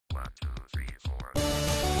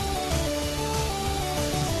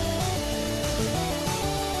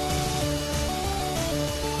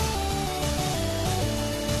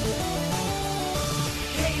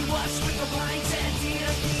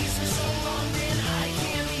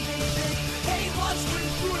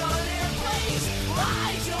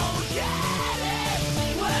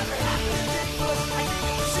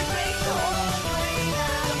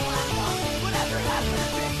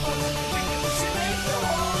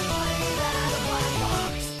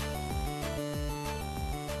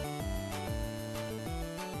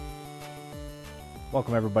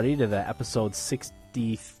Welcome, everybody, to the episode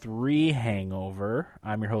 63 Hangover.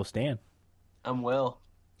 I'm your host, Dan. I'm Will.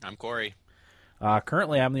 I'm Corey.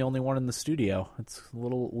 Currently, I'm the only one in the studio. It's a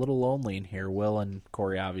little lonely in here. Will and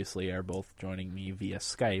Corey, obviously, are both joining me via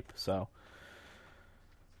Skype. So,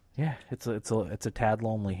 yeah, it's a tad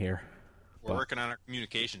lonely here. We're working on our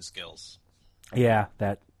communication skills. Yeah,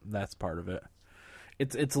 that's part of it.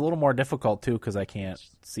 It's a little more difficult, too, because I can't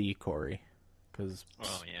see Corey. Because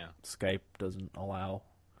Skype doesn't allow,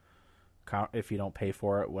 if you don't pay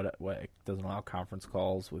for it, it doesn't allow conference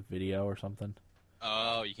calls with video or something.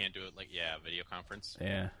 Oh, you can't do it video conference?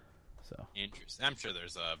 Yeah, so. Interesting. I'm sure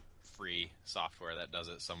there's a free software that does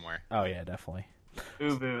it somewhere. Oh, yeah, definitely.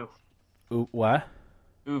 Uvu. What?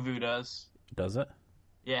 Uvu does. Does it?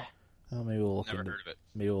 Yeah. Well, maybe we'll Never heard of it.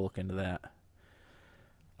 Maybe we'll look into that.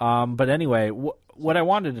 But anyway, what I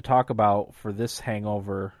wanted to talk about for this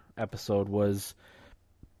hangover episode was,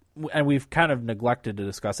 and we've kind of neglected to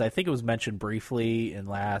discuss, I think it was mentioned briefly in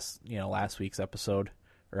last week's episode,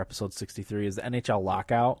 or episode 63, is the NHL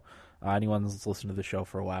lockout. Anyone that's listened to the show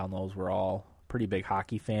for a while knows we're all pretty big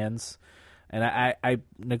hockey fans. And I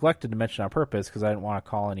neglected to mention on purpose because I didn't want to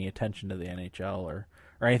call any attention to the NHL or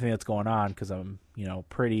anything that's going on, because I'm,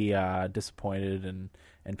 pretty disappointed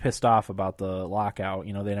and pissed off about the lockout.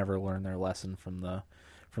 They never learned their lesson from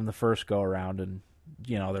the first go around, and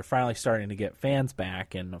they're finally starting to get fans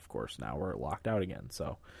back, and of course now we're locked out again.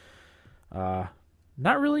 So,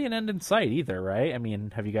 not really an end in sight either, right? I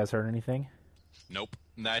mean, have you guys heard anything? Nope.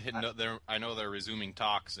 I know they're resuming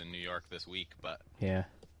talks in New York this week, but yeah.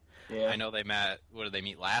 I know they met. What did they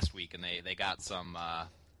meet last week? And they got some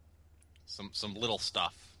little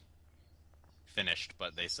stuff finished,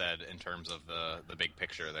 but they said in terms of the big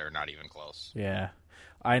picture, they're not even close. Yeah.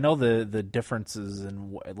 I know the differences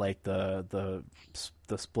in like the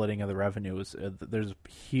splitting of the revenue is there's a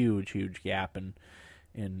huge gap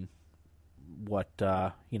in what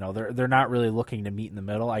they're not really looking to meet in the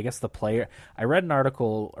middle. I guess I read an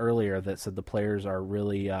article earlier that said the players are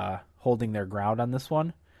really holding their ground on this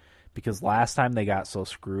one, because last time they got so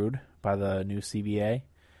screwed by the new CBA.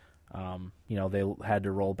 They had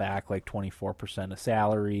to roll back like 24% of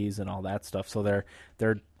salaries and all that stuff. So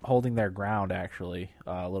they're holding their ground actually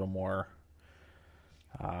a little more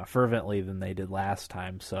fervently than they did last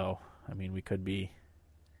time. So, I mean, we could be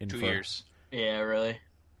in 2 years. Yeah, really.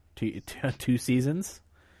 2 seasons?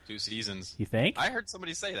 2 seasons. You think? I heard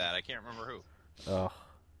somebody say that. I can't remember who. Oh,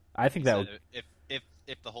 I think that would...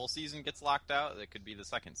 If the whole season gets locked out, it could be the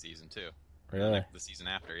second season too. Really? The season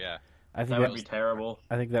after, yeah. I think that would be terrible.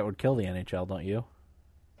 I think that would kill the NHL, don't you?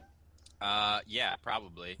 Yeah,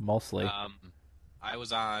 probably. Mostly. I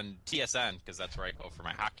was on TSN because that's where I go for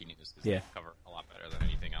my hockey news, because they cover a lot better than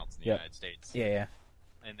anything else in the United States. Yeah.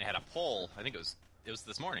 And they had a poll. I think it was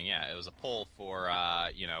this morning. Yeah, it was a poll for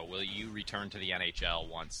will you return to the NHL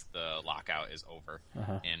once the lockout is over?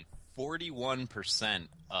 Uh-huh. And 41%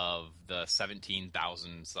 of the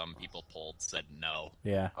 17,000 some people polled said no.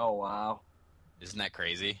 Yeah. Oh wow. Isn't that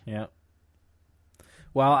crazy? Yeah.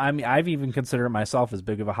 Well, I mean, I've even considered myself as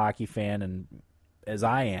big of a hockey fan and as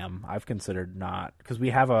I am. I've considered not, because we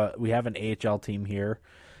have an AHL team here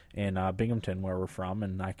in Binghamton where we're from,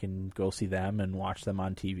 and I can go see them and watch them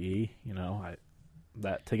on TV.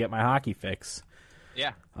 That to get my hockey fix.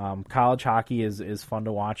 Yeah. College hockey is fun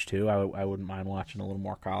to watch too. I wouldn't mind watching a little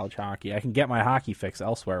more college hockey. I can get my hockey fix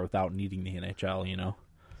elsewhere without needing the NHL.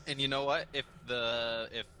 And you know what? If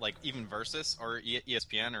even Versus or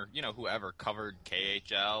ESPN or whoever covered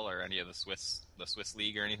KHL or any of the Swiss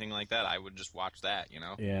league or anything like that, I would just watch that.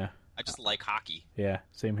 Yeah. I just like hockey. Yeah,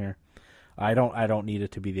 same here. I don't need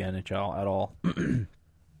it to be the NHL at all.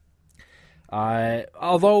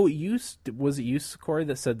 Although was it Corey,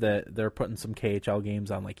 that said that they're putting some KHL games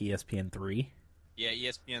on like ESPN3? Yeah,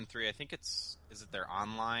 ESPN3. I think is it their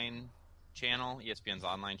online channel? ESPN's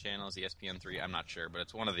online channel is ESPN3. I'm not sure, but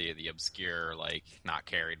it's one of the obscure, like not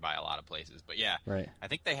carried by a lot of places. But yeah, right. I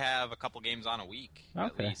think they have a couple games on a week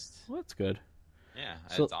at least. Well, that's good. Yeah,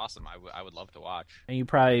 it's awesome. I would love to watch. And you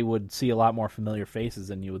probably would see a lot more familiar faces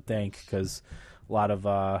than you would think, because a lot of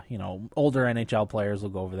older NHL players will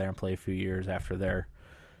go over there and play a few years after they're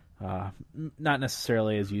not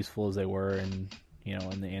necessarily as useful as they were in the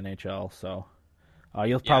NHL. So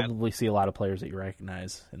you'll probably see a lot of players that you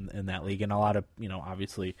recognize in that league, and a lot of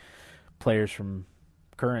obviously players from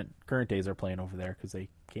current days are playing over there because they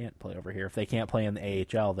can't play over here. If they can't play in the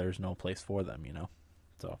AHL, there's no place for them.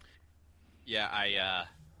 So. Yeah,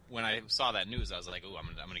 when I saw that news, I was like, "Ooh, I'm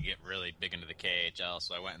gonna get really big into the KHL."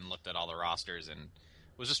 So I went and looked at all the rosters and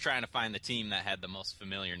was just trying to find the team that had the most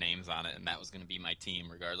familiar names on it, and that was going to be my team,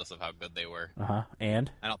 regardless of how good they were.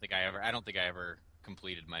 And I don't think I ever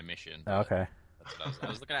completed my mission. but Okay. That's what I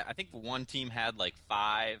was looking at. I think one team had like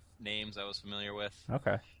 5 names I was familiar with,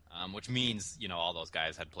 Okay. which means all those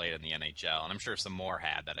guys had played in the NHL, and I'm sure some more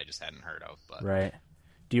had that I just hadn't heard of. But Right.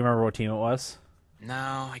 Do you remember what team it was? no,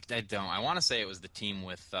 I don't. I want to say it was the team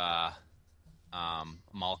with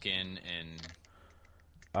Malkin and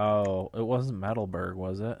Oh, it wasn't Metalberg,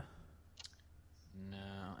 was it? no,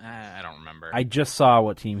 I don't remember. I just saw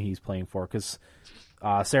what team he's playing for because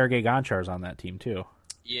Sergei Gonchar's on that team too.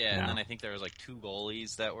 Yeah, Yeah. and then I think there was like 2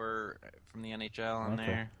 goalies that were from the NHL on Okay.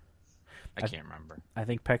 there. I can't remember. I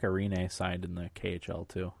think Pekka Rinne signed in the KHL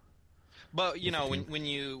too. But With the team. when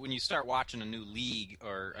you start watching a new league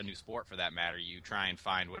or a new sport for that matter, you try and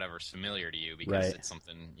find whatever's familiar to you because Right. it's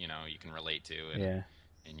something you can relate to and, Yeah.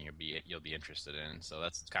 and you'll be interested in. So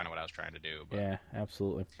that's kind of what I was trying to do. But Yeah,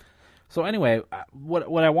 absolutely. So anyway,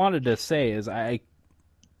 what I wanted to say is I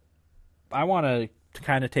want to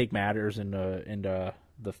kind of take matters into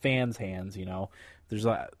the fans' hands. There's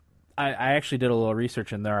I actually did a little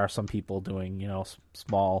research, and there are some people doing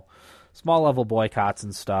small level boycotts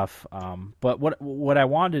and stuff. But what I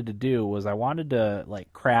wanted to do was I wanted to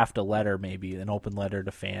like craft a letter, maybe an open letter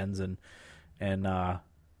to fans and a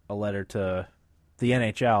letter to the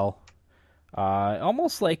NHL,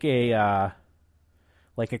 almost like a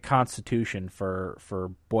constitution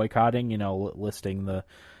for boycotting. Listing the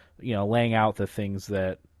laying out the things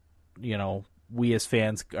that we as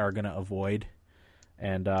fans are going to avoid,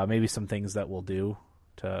 and maybe some things that we'll do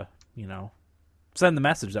to send the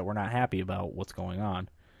message that we're not happy about what's going on.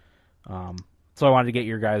 So I wanted to get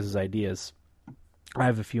your guys' ideas. I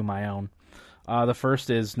have a few of my own. The first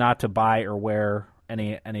is not to buy or wear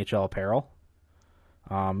any NHL apparel.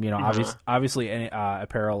 Obviously,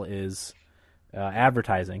 apparel is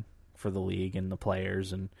advertising for the league and the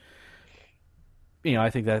players, and I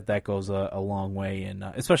think that goes a long way in,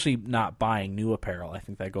 especially not buying new apparel. I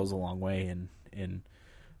think that goes a long way in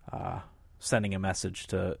sending a message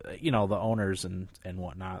to the owners and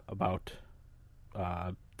whatnot about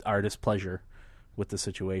our displeasure with the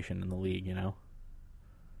situation in the league. Yeah.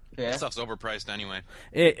 that stuff's overpriced anyway.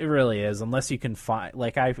 It really is, unless you can find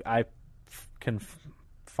I can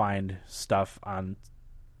find stuff on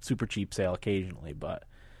super cheap sale occasionally, but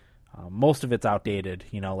most of it's outdated.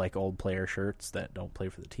 Like old player shirts that don't play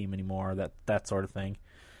for the team anymore. That sort of thing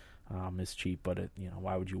is cheap, but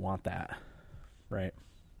why would you want that, right?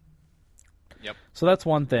 Yep. So that's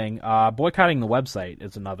one thing. Boycotting the website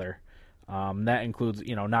is another. That includes,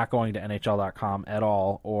 not going to NHL.com at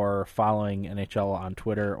all, or following NHL on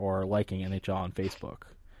Twitter, or liking NHL on Facebook.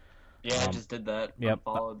 Yeah, I just did that. Yep.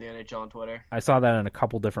 Followed the NHL on Twitter. I saw that in a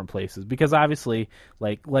couple different places because obviously,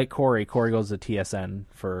 like Corey goes to TSN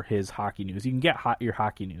for his hockey news. You can get your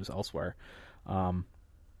hockey news elsewhere.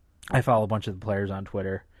 I follow a bunch of the players on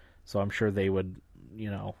Twitter, so I'm sure they would,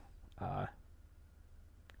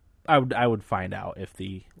 I would find out if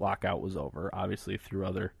the lockout was over, obviously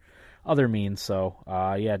through other means. So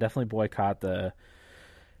yeah, definitely boycott the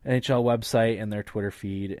NHL website and their Twitter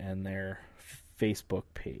feed and their Facebook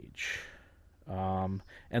page. And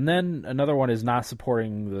then another one is not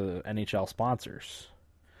supporting the NHL sponsors,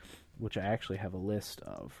 which I actually have a list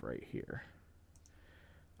of right here.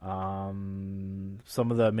 Some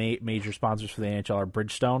of the major sponsors for the NHL are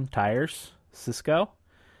Bridgestone Tires, Cisco,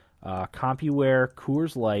 CompuWare,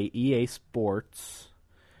 Coors Light, EA Sports,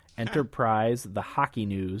 Enterprise, The Hockey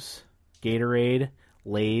News, Gatorade,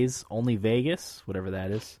 Lay's, Only Vegas, whatever that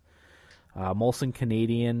is, Molson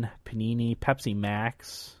Canadian, Panini, Pepsi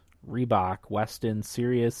Max, Reebok, Weston,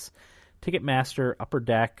 Sirius, Ticketmaster, Upper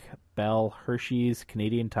Deck, Bell, Hershey's,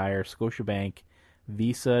 Canadian Tire, Scotiabank,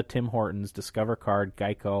 Visa, Tim Hortons, Discover Card,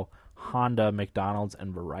 Geico, Honda, McDonald's,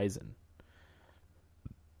 and Verizon.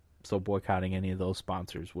 So boycotting any of those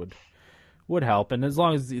sponsors would help, and as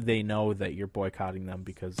long as they know that you're boycotting them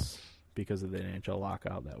because of the NHL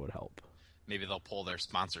lockout, that would help. Maybe they'll pull their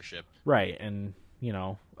sponsorship. Right, and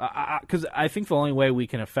because I think the only way we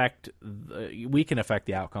can affect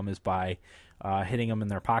the outcome is by hitting them in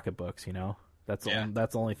their pocketbooks. That's the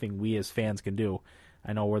only thing we as fans can do.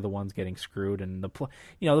 I know we're the ones getting screwed, and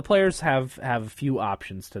the players have a few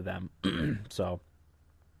options to them. So,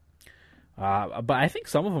 but I think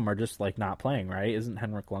some of them are just like not playing. Right? Isn't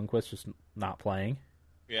Henrik Lundqvist just not playing?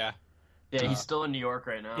 Yeah. Yeah, he's still in New York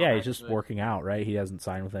right now. Yeah, he's just working out. Right? He hasn't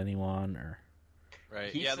signed with anyone or.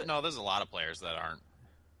 Right. There's a lot of players that aren't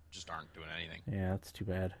doing anything. Yeah, that's too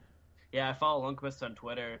bad. Yeah, I follow Lundqvist on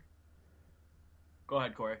Twitter. Go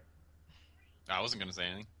ahead, Corey. I wasn't going to say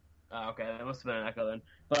anything. Okay, that must have been an echo then.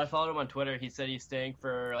 But I followed him on Twitter. He said he's staying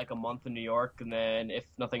for like a month in New York, and then if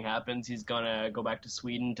nothing happens, he's going to go back to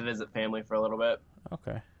Sweden to visit family for a little bit.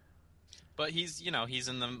 Okay. But he's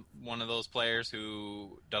in the one of those players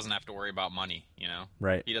who doesn't have to worry about money.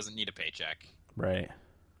 Right. He doesn't need a paycheck. Right.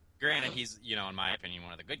 Granted, he's in my opinion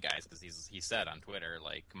one of the good guys because he said on Twitter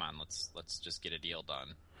like, come on, let's just get a deal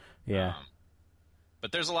done. Yeah.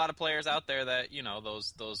 But there's a lot of players out there that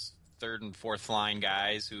those third and fourth line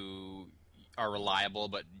guys who are reliable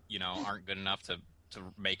but aren't good enough to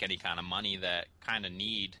make any kind of money that kind of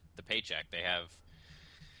need the paycheck. They have.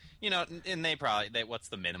 And they what's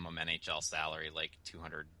the minimum NHL salary? Like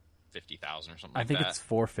 $250,000 or something like that? I think it's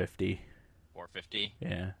 $450. $450?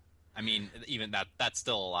 Yeah. I mean, even that's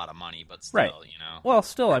still a lot of money, but still, right. Well,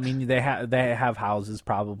 still, I mean, they have houses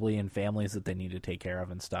probably and families that they need to take care of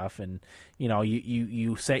and stuff, and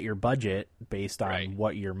you set your budget based on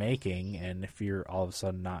what you're making, and if you're all of a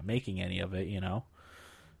sudden not making any of it, you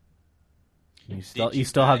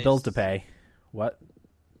still have bills to pay. What?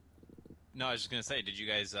 No, I was just gonna say, did you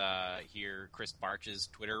guys hear Chris Barch's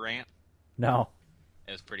Twitter rant? No.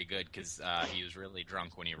 It was pretty good because he was really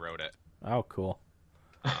drunk when he wrote it. Oh, cool.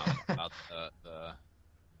 About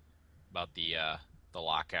the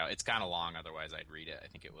lockout. It's kind of long, otherwise I'd read it. I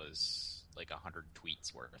think it was like 100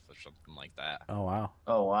 tweets worth or something like that. Oh wow.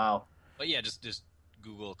 Oh wow. But yeah, just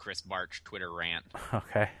Google Chris Barch Twitter rant.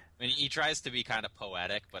 Okay. I mean, he tries to be kind of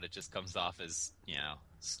poetic, but it just comes off as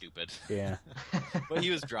stupid. Yeah. But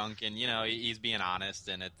he was drunk, and he's being honest,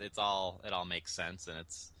 and it all makes sense, and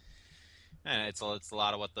it's a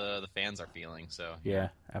lot of what the fans are feeling. So yeah,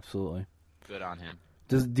 absolutely. Good on him.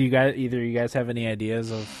 Do you guys, either of you guys, have any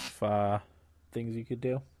ideas of things you could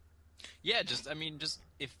do? Yeah, just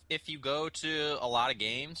if you go to a lot of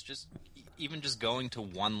games, even just going to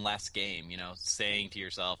one less game, saying to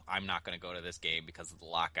yourself, I'm not going to go to this game because of the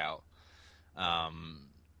lockout,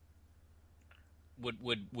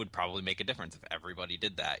 would probably make a difference if everybody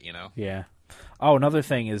did that, Yeah. Oh, another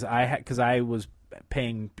thing is because I was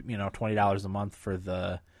paying $20 a month for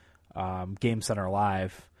the Game Center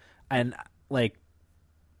Live, and like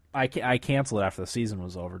I canceled it after the season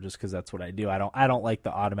was over just because that's what I do. I don't like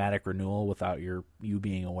the automatic renewal without you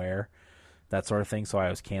being aware, that sort of thing. So I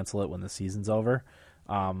always cancel it when the season's over.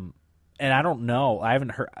 And I don't know. I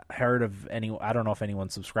haven't heard of any. I don't know if anyone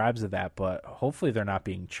subscribes to that, but hopefully they're not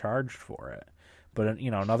being charged for it. But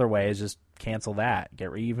another way is just cancel that.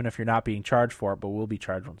 Even if you're not being charged for it, but will be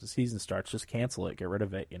charged once the season starts. Just cancel it. Get rid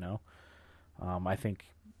of it. I think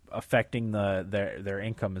affecting their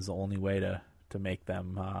income is the only way to make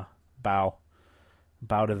them bow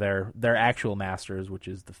to their actual masters, which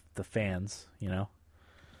is the fans.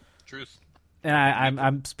 Truth. And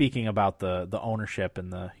I'm speaking about the ownership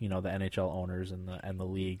and the NHL owners and the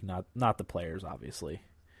league, not the players, obviously.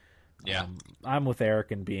 Yeah. I'm with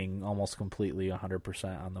Eric in being almost completely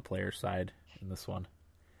 100% on the player side in this one.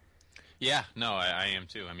 Yeah, no, I am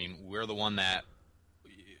too. I mean, we're the one that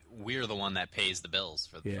pays the bills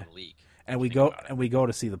for the league. And we go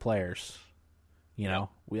to see the players.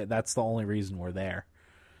 That's the only reason we're there.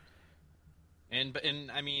 And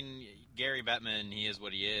I mean, Gary Bettman, he is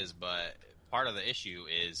what he is, but part of the issue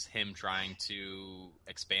is him trying to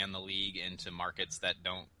expand the league into markets that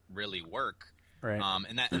don't really work. Right.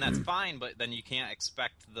 And that's fine, but then you can't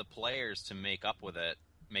expect the players to make up for the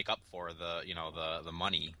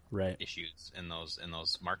money issues in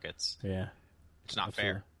those markets. Yeah. It's not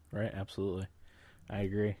absolutely. fair. Right, absolutely. I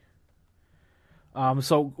agree.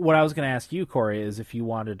 So what I was going to ask you, Corey, is if you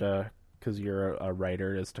wanted to, because you're a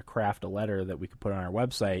writer, is to craft a letter that we could put on our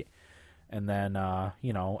website, and then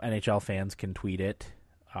NHL fans can tweet it.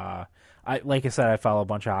 Like I said, I follow a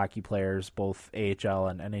bunch of hockey players, both AHL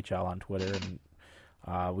and NHL, on Twitter, and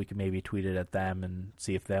we could maybe tweet it at them and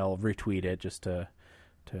see if they'll retweet it just to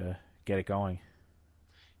get it going.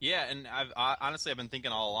 Yeah, and I've been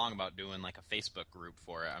thinking all along about doing like a Facebook group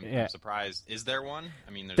for it. I'm surprised. Is there one?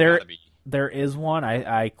 I mean, there's got to be. There is one.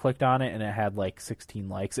 I clicked on it and it had like 16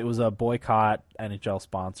 likes. It was a boycott NHL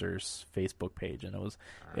sponsors Facebook page, and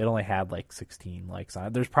it only had like 16 likes on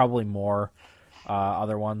it. There's probably more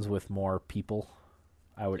other ones with more people.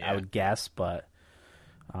 I would guess, but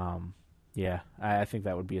I think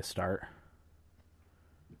that would be a start.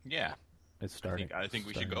 Yeah, it's starting. I think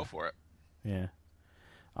we should go for it. Yeah.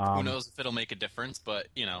 Who knows if it'll make a difference, but,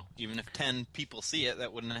 even if 10 people see it,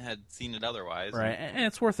 that wouldn't have seen it otherwise. Right, and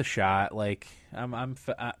it's worth a shot. Like,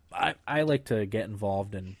 I like to get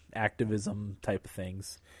involved in activism type of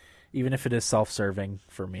things, even if it is self-serving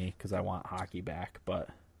for me, because I want hockey back, but,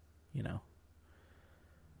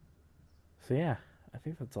 So, yeah, I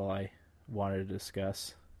think that's all I wanted to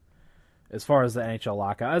discuss. As far as the NHL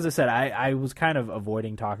lockout, as I said, I was kind of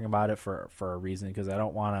avoiding talking about it for a reason, because I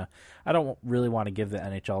don't really want to give the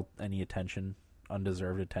NHL any attention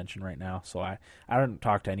undeserved attention right now. So I don't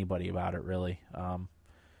talk to anybody about it really.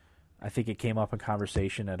 I think it came up in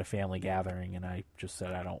conversation at a family gathering, and I just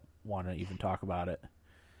said I don't want to even talk about it,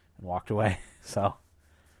 and walked away. So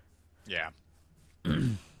Yeah.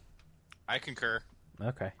 I concur.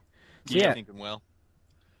 okay. So Yeah, yeah, I think it will.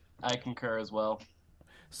 I concur as well.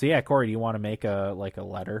 so yeah, Corey, do you want to make a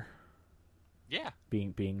letter, Yeah.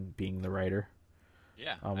 being the writer?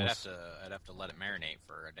 Yeah. Almost. I'd have to let it marinate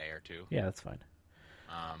for a day or two. Yeah, that's fine.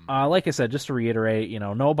 Um, Like I said, just to reiterate,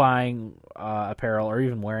 no buying apparel or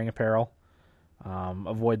even wearing apparel.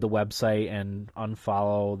 Avoid the website and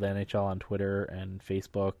unfollow the NHL on Twitter and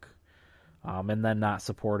Facebook. And then not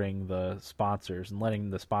supporting the sponsors and letting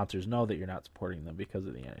the sponsors know that you're not supporting them because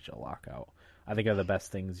of the NHL lockout. I think are the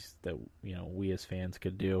best things that we as fans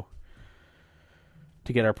could do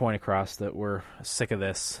to get our point across that we're sick of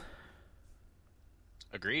this.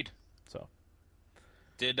 Agreed. So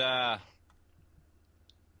How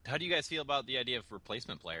do you guys feel about the idea of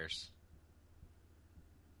replacement players?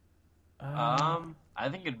 I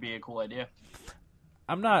think it'd be a cool idea.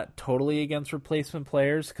 I'm not totally against replacement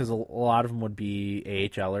players because a lot of them would be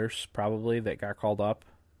AHLers probably that got called up.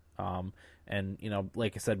 And,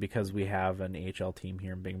 like I said, because we have an AHL team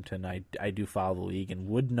here in Binghamton, I do follow the league and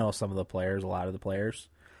would know some of the players, a lot of the players.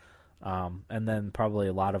 And then probably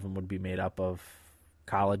a lot of them would be made up of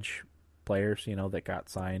college players, that got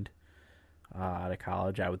signed out of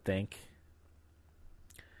college, I would think.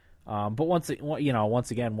 But once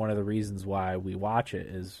again, one of the reasons why we watch it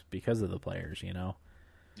is because of the players,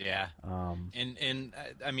 Yeah. And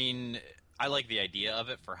I mean, I like the idea of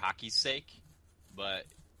it for hockey's sake, but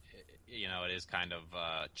it is kind of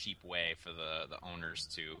a cheap way for the owners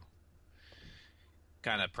to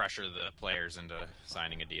kind of pressure the players into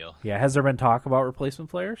signing a deal. Yeah, has there been talk about replacement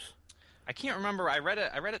players? I can't remember. I read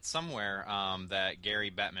it somewhere that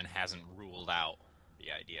Gary Bettman hasn't ruled out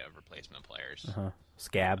the idea of replacement players.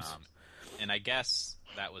 Scabs. And I guess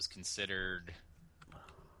that was considered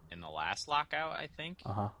in the last lockout, I think.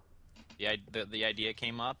 The idea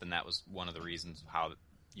came up, and that was one of the reasons how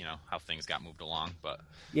things got moved along. But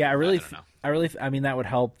yeah, I don't know. mean that would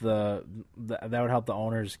help the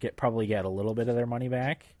owners probably get a little bit of their money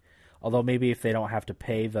back. Although maybe if they don't have to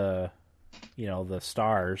pay the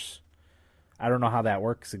stars, I don't know how that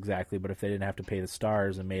works exactly. But if they didn't have to pay the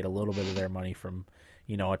stars and made a little bit of their money from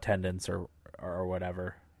attendance or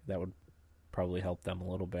whatever, that would probably help them a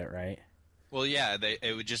little bit, right? Well, yeah,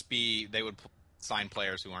 it would just be they would sign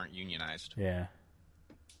players who aren't unionized. Yeah.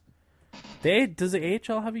 Does the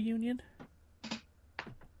AHL have a union?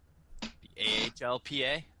 The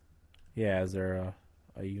AHLPA? Yeah, is there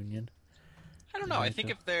a union? I don't know. I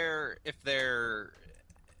think if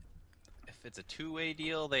it's a two-way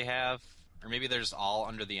deal, they have, or maybe they're just all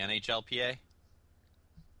under the NHLPA.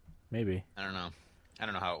 Maybe. I don't know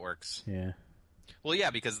how it works. Yeah. Well, yeah,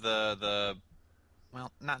 because well,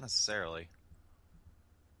 not necessarily.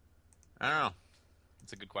 I don't know.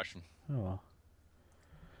 It's a good question. Oh well.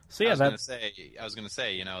 So yeah, I was gonna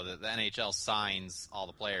say, the NHL signs all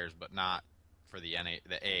the players, but not for the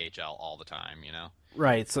AHL all the time,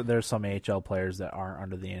 Right. So there's some AHL players that aren't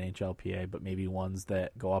under the NHLPA, but maybe ones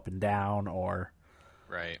that go up and down or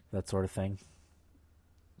right, that sort of thing.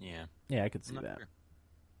 Yeah. Yeah, I could see that. Sure.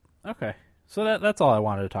 Okay. So that's all I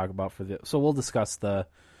wanted to talk about for so we'll discuss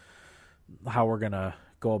how we're gonna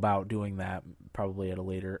go about doing that probably at a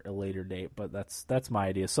later date, but that's my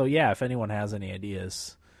idea. So yeah, if anyone has any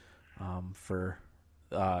ideas for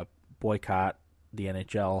boycott the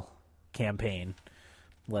NHL campaign,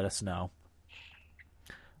 let us know.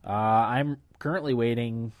 I'm currently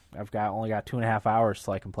waiting. I've only got 2.5 hours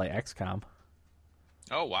till I can play XCOM.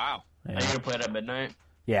 Oh wow! Yeah. Are you gonna play it at midnight?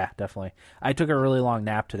 Yeah, definitely. I took a really long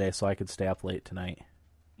nap today, so I could stay up late tonight.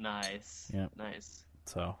 Nice. Yeah. Nice.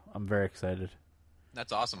 So I'm very excited.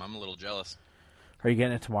 That's awesome. I'm a little jealous. Are you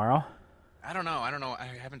getting it tomorrow? I don't know. I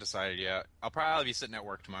haven't decided yet. I'll probably be sitting at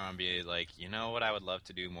work tomorrow and be like, you know what I would love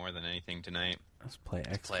to do more than anything tonight? Let's play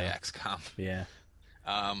XCOM. Play XCOM. Yeah.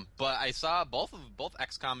 But I saw both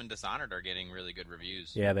XCOM and Dishonored are getting really good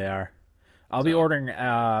reviews. Yeah, they are. I'll be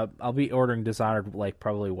ordering Dishonored like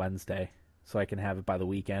probably Wednesday, so I can have it by the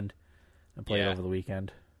weekend and play it over the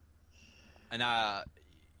weekend. And I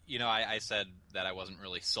said that I wasn't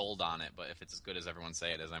really sold on it, but if it's as good as everyone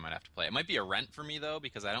say it is, I might have to play it. It might be a rent for me though,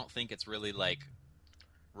 because I don't think it's really like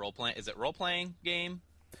role playing. Is it role playing game,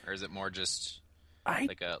 or is it more just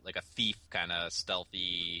like a thief kind of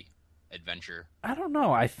stealthy adventure? I don't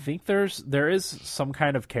know. I think there is some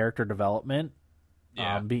kind of character development.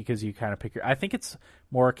 Yeah. Because you kind of pick I think it's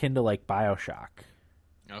more akin to like BioShock.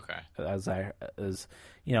 Okay.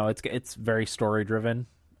 It's very story driven.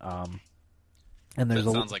 And there's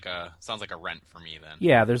That sounds like a rent for me then.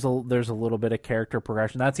 yeah, there's a little bit of character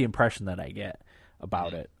progression. That's the impression that I get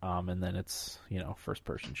about it. And then it's, first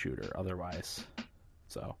person shooter otherwise.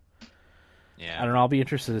 So Yeah. I don't know. I'll be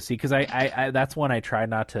interested to see because I that's one I tried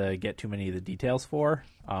not to get too many of the details for,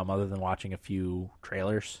 other than watching a few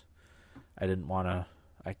trailers. I didn't want to.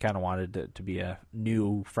 I kind of wanted it to be a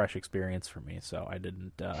new, fresh experience for me, so I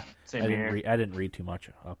didn't. Same I here. didn't read too much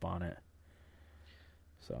up on it.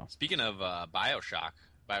 So Speaking of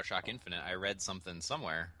Bioshock Infinite, I read something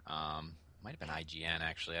somewhere. Might have been IGN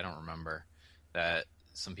actually. I don't remember. That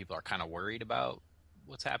some people are kind of worried about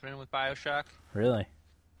what's happening with Bioshock. really,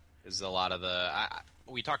 Is a lot of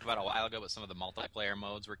we talked about a while ago, but some of the multiplayer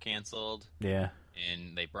modes were canceled. yeah,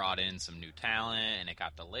 And they brought in some new talent, and it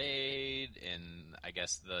got delayed. And I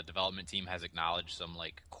guess the development team has acknowledged some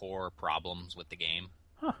core problems with the game.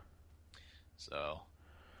 Huh. So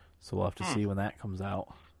we'll have to see when that comes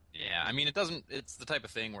out. yeah, I mean it's the type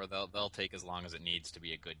of thing where they'll take as long as it needs to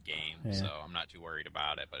be a good game. Yeah. So I'm not too worried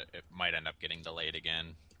about it, but it might end up getting delayed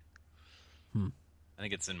again. I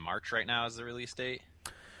think it's in March right now is the release date.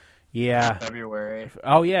 Yeah. February.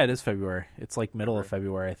 Oh yeah, it is February. It's like middle of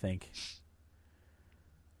February, I think.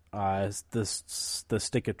 The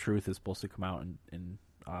Stick of Truth is supposed to come out in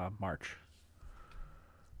March.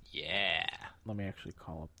 Yeah. Let me actually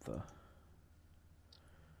call up the.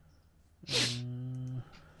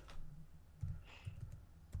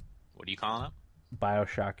 What are you calling up?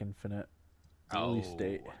 Bioshock Infinite release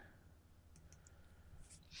date.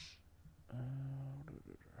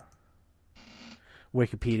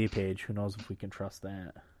 Wikipedia page. Who knows if we can trust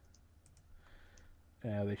that?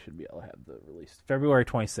 Yeah, they should be able to have the release February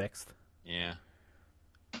 26th. Yeah.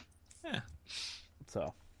 Yeah.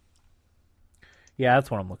 So, yeah, that's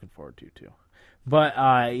what I'm looking forward to too. But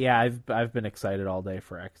yeah, I've been excited all day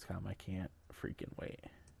for XCOM. I can't freaking wait.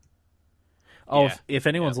 Oh, Yeah. if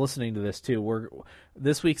anyone's listening to this too,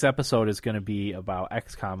 this week's episode is going to be about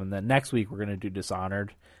XCOM, and then next week we're going to do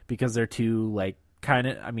Dishonored because they're two kind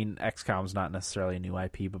of. I mean, XCOM's not necessarily a new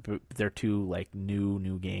IP, but they're two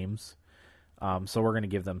new games. So we're going to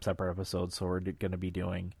give them separate episodes. So we're going to be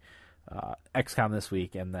doing XCOM this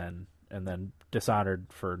week, and then Dishonored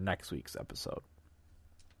for next week's episode.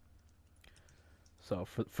 So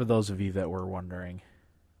for those of you that were wondering,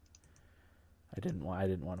 I didn't want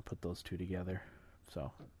to put those two together. So,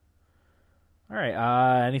 all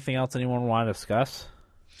right. Anything else anyone want to discuss?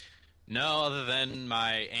 No, other than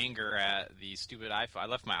my anger at the stupid iPhone. I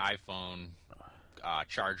left my iPhone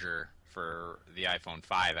charger for the iPhone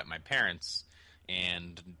 5 at my parents'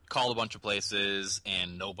 and called a bunch of places,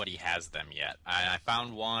 and nobody has them yet. I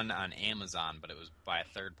found one on Amazon, but it was by a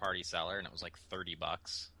third-party seller, and it was like $30.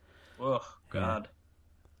 Oh, God.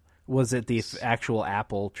 Was it the actual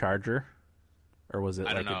Apple charger? Or was it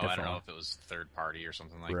I don't know. a different I don't know one? if it was third-party or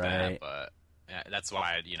something like Right. that, but yeah, that's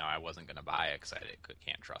why I wasn't going to buy it because I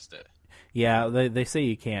can't trust it. Yeah, they say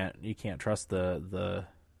you can't trust the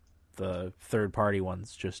third party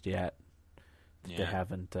ones just yet. Yeah. They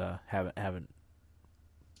haven't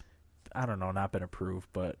I don't know, not been approved,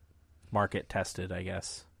 but market tested, I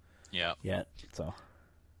guess. Yeah. Yet. So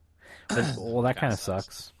well, that kind of Kinda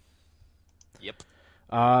sucks. Yep.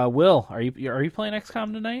 Will, are you playing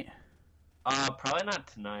XCOM tonight? Probably not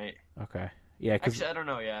tonight. Okay. Yeah, Actually, I don't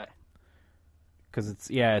know yet. because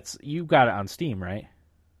it's you got it on Steam, right?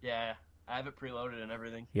 Yeah, I have it preloaded and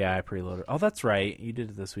everything. Yeah, I preloaded. Oh, that's right. You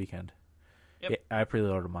did it this weekend. Yep. Yeah, I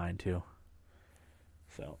preloaded mine too.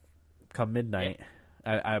 So, come midnight,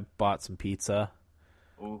 I bought some pizza.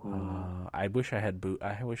 Ooh. I wish I had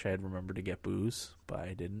I wish I had remembered to get booze, but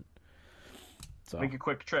I didn't. So Make a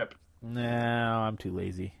quick trip. no, I'm too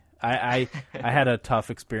lazy. I had a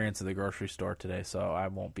tough experience at the grocery store today, so I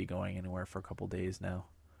won't be going anywhere for a couple days now.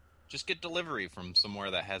 Just get delivery from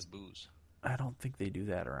somewhere that has booze. I don't think they do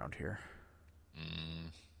that around here.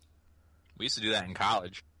 We used to do that in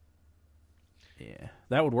college. Yeah,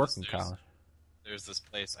 that would work in There's- college. There's this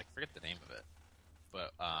place, I forget the name of it,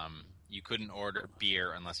 but you couldn't order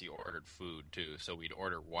beer unless you ordered food too. So we'd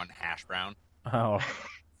order one hash brown, Oh,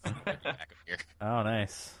 pack of beer. oh,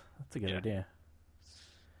 nice. That's a good Yeah. idea.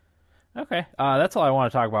 Okay, that's all I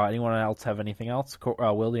want to talk about. Anyone else have anything else?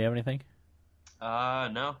 Will, do you have anything?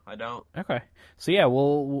 No, I don't. Okay, so yeah,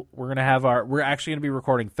 we're gonna have we're actually gonna be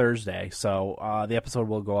recording Thursday, so the episode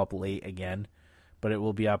will go up late again, but it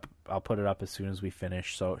will be up. I'll put it up as soon as we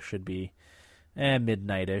finish, so it should be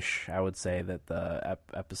midnight-ish. I would say that the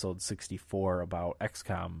episode 64 about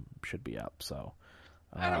XCOM should be up. So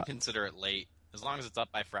I don't consider it late as long as it's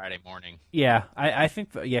up by Friday morning. yeah, I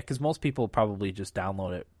think because most people probably just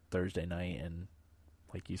download it Thursday night and,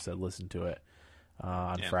 like you said, listen to it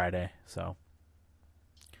on Yeah. Friday. So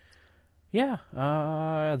Yeah,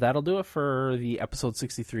 that'll do it for the episode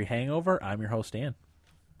 63 Hangover. I'm your host, Dan.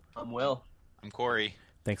 I'm Will. I'm Corey.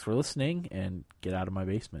 Thanks for listening, and get out of my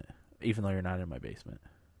basement, even though you're not in my basement.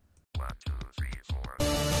 1, 2, 3, 4.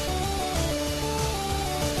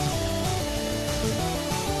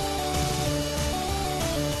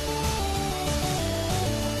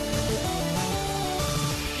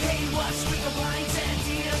 Hey, what's with the blind